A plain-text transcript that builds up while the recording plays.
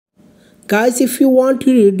Guys, if you want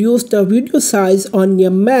to reduce the video size on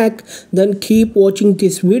your Mac, then keep watching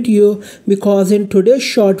this video, because in today's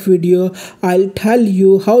short video I'll tell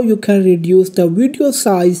you how you can reduce the video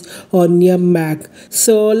size on your Mac.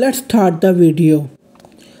 So let's start the video.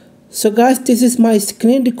 So guys, this is my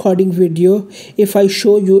screen recording video. If I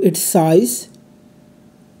show you its size,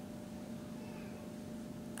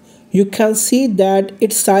 you can see that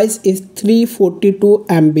its size is 342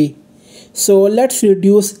 MB. So let's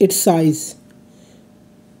reduce its size.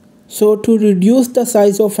 So to reduce the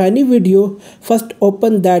size of any video, first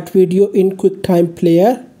open that video in QuickTime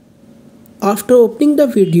Player. After opening the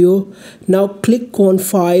video, now click on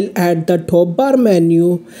File at the top bar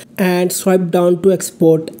menu and swipe down to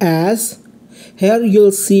Export As. Here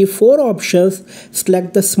you'll see 4 options.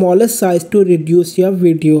 Select the smallest size to reduce your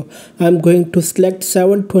video. I'm going to select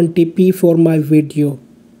 720p for my video.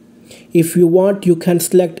 If you want, you can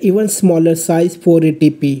select even smaller size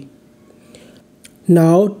 480p.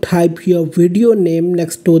 Now type your video name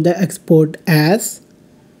next to the Export As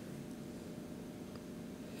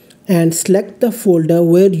and select the folder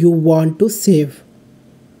where you want to save.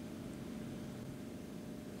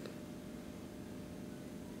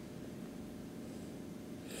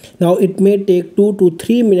 Now it may take 2 to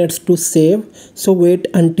 3 minutes to save, so wait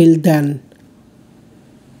until then.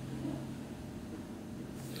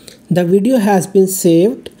 The video has been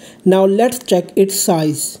saved. Now let's check its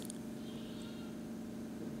size.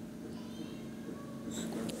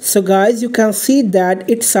 So guys, you can see that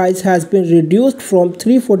its size has been reduced from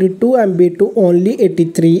 342 MB to only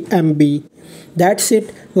 83 MB. That's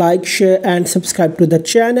it. Like, share and subscribe to the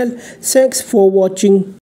channel. Thanks for watching.